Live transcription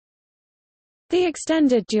The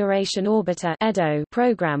Extended Duration Orbiter (EDO)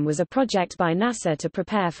 program was a project by NASA to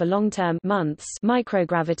prepare for long-term months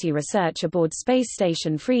microgravity research aboard Space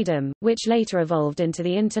Station Freedom, which later evolved into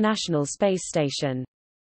the International Space Station.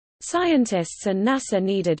 Scientists and NASA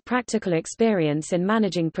needed practical experience in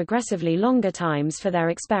managing progressively longer times for their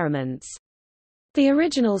experiments. The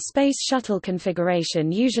original Space Shuttle configuration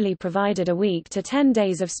usually provided a week to 10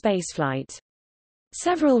 days of spaceflight.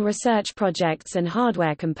 Several research projects and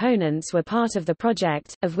hardware components were part of the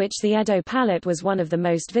project, of which the EDO Pallet was one of the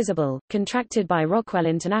most visible. Contracted by Rockwell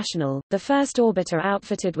International, the first orbiter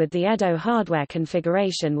outfitted with the EDO hardware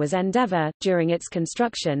configuration was Endeavour, during its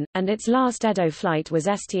construction, and its last EDO flight was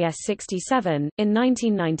STS-67, in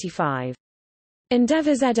 1995.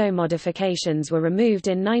 Endeavour's EDO modifications were removed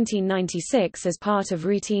in 1996 as part of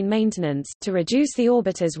routine maintenance, to reduce the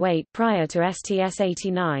orbiter's weight prior to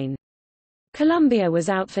STS-89. Columbia was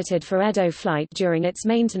outfitted for EDO flight during its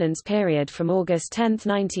maintenance period from August 10,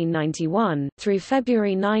 1991, through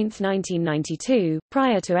February 9, 1992,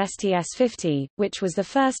 prior to STS-50, which was the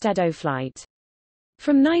first EDO flight.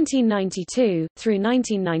 From 1992, through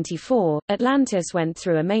 1994, Atlantis went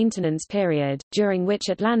through a maintenance period, during which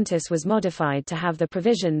Atlantis was modified to have the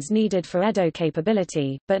provisions needed for EDO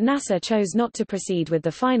capability, but NASA chose not to proceed with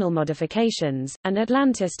the final modifications, and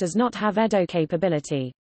Atlantis does not have EDO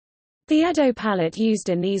capability. The EDO Pallet used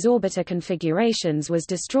in these orbiter configurations was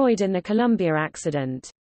destroyed in the Columbia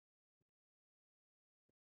accident.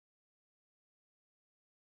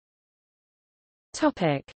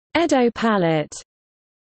 EDO Pallet.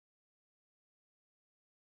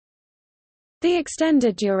 The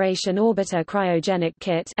Extended Duration Orbiter Cryogenic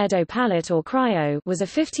Kit (EDO Pallet or Cryo) was a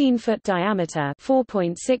 15-foot diameter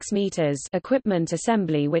 (4.6 meters) equipment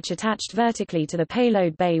assembly which attached vertically to the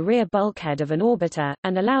payload bay rear bulkhead of an orbiter,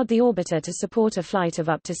 and allowed the orbiter to support a flight of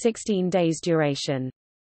up to 16 days duration.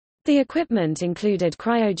 The equipment included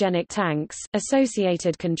cryogenic tanks,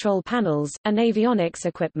 associated control panels, and avionics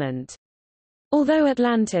equipment. Although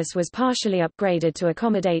Atlantis was partially upgraded to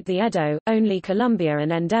accommodate the EDO, only Columbia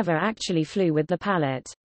and Endeavour actually flew with the Pallet.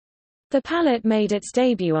 The Pallet made its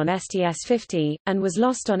debut on STS-50, and was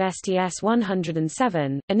lost on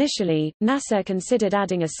STS-107. Initially, NASA considered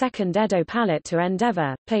adding a second EDO Pallet to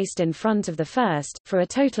Endeavour, placed in front of the first, for a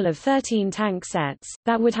total of 13 tank sets,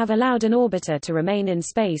 that would have allowed an orbiter to remain in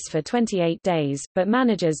space for 28 days, but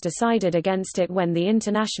managers decided against it when the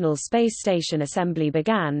International Space Station assembly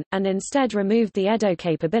began, and instead removed the EDO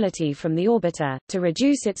capability from the orbiter, to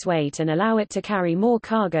reduce its weight and allow it to carry more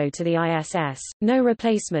cargo to the ISS. No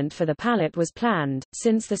replacement for the Pallet was planned,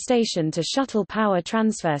 since the station-to-shuttle power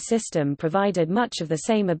transfer system provided much of the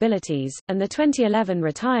same abilities, and the 2011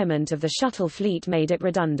 retirement of the shuttle fleet made it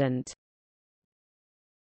redundant.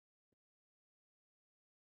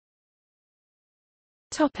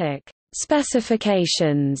 Topic: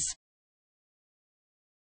 Specifications.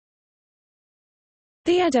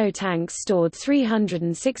 The EDO tanks stored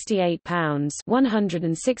 368 pounds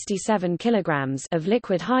 (167 kilograms) of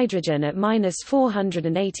liquid hydrogen at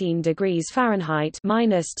 -418 degrees Fahrenheit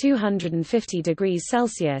 (-250 degrees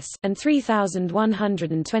Celsius) and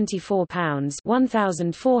 3,124 pounds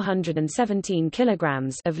 (1,417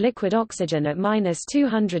 kilograms) of liquid oxygen at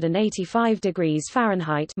 -285 degrees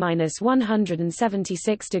Fahrenheit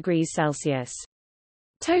 (-176 degrees Celsius).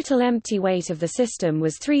 Total empty weight of the system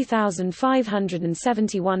was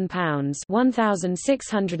 3,571 pounds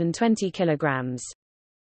 (1,620 kilograms).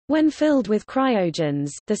 When filled with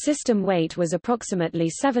cryogens, the system weight was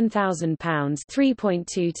approximately 7,000 pounds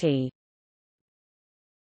 (3.2 t).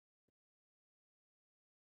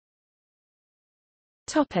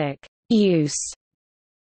 Topic: Use.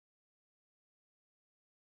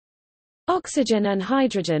 Oxygen and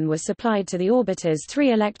hydrogen were supplied to the orbiter's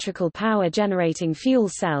 3 electrical power generating fuel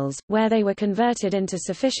cells, where they were converted into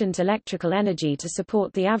sufficient electrical energy to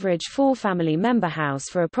support the average 4-family member house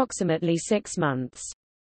for approximately 6 months.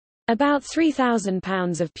 About 3,000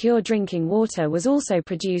 pounds of pure drinking water was also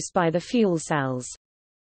produced by the fuel cells.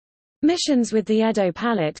 Missions with the EDO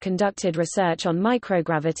Pallet conducted research on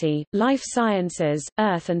microgravity, life sciences,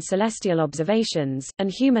 Earth and celestial observations, and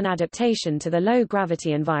human adaptation to the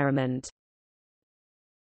low-gravity environment.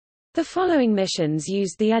 The following missions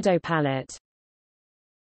used the EDO Pallet.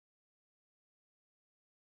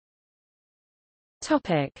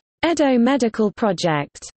 EDO Medical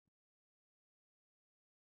Project.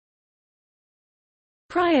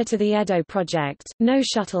 Prior to the EDO project, no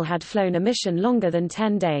shuttle had flown a mission longer than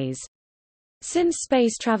 10 days. Since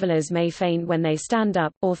space travelers may faint when they stand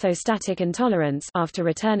up, orthostatic intolerance after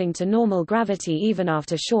returning to normal gravity even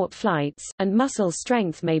after short flights, and muscle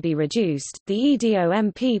strength may be reduced, the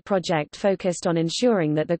EDO-MP project focused on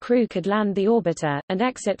ensuring that the crew could land the orbiter, and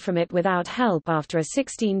exit from it without help after a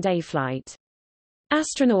 16-day flight.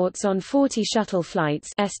 Astronauts on 40 shuttle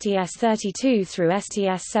flights STS-32 through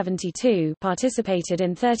STS-72 participated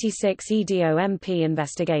in 36 EDO-MP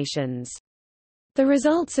investigations. The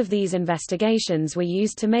results of these investigations were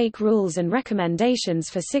used to make rules and recommendations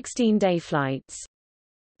for 16-day flights.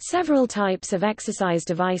 Several types of exercise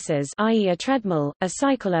devices, i.e. a treadmill, a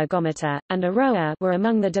cycle ergometer, and a rower, were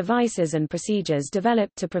among the devices and procedures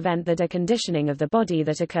developed to prevent the deconditioning of the body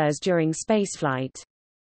that occurs during spaceflight.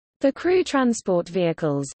 The crew transport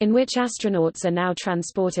vehicles, in which astronauts are now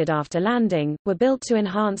transported after landing, were built to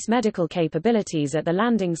enhance medical capabilities at the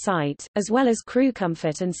landing site, as well as crew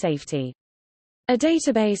comfort and safety. A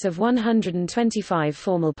database of 125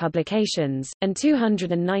 formal publications, and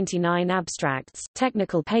 299 abstracts,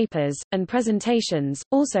 technical papers, and presentations,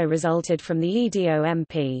 also resulted from the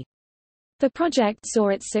EDO-MP. The project saw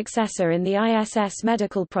its successor in the ISS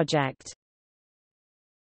Medical Project.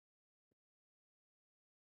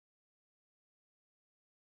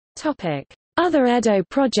 Other EDO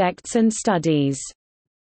projects and studies.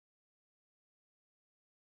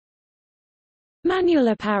 Manual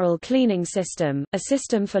apparel cleaning system, a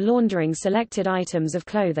system for laundering selected items of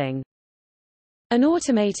clothing. An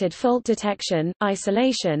automated fault detection,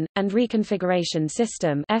 isolation, and reconfiguration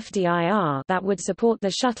system (FDIR) that would support the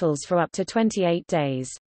shuttles for up to 28 days.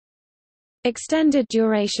 Extended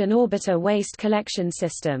duration orbiter waste collection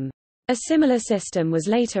system. A similar system was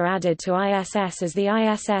later added to ISS as the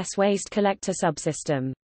ISS waste collector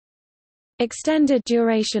subsystem. Extended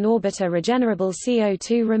duration orbiter regenerable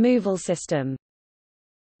CO2 removal system.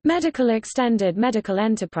 Medical Extended Medical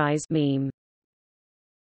Enterprise (MEM).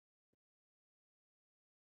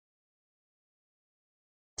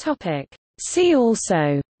 Topic. See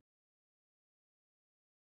also: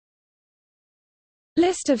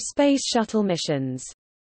 List of Space Shuttle missions.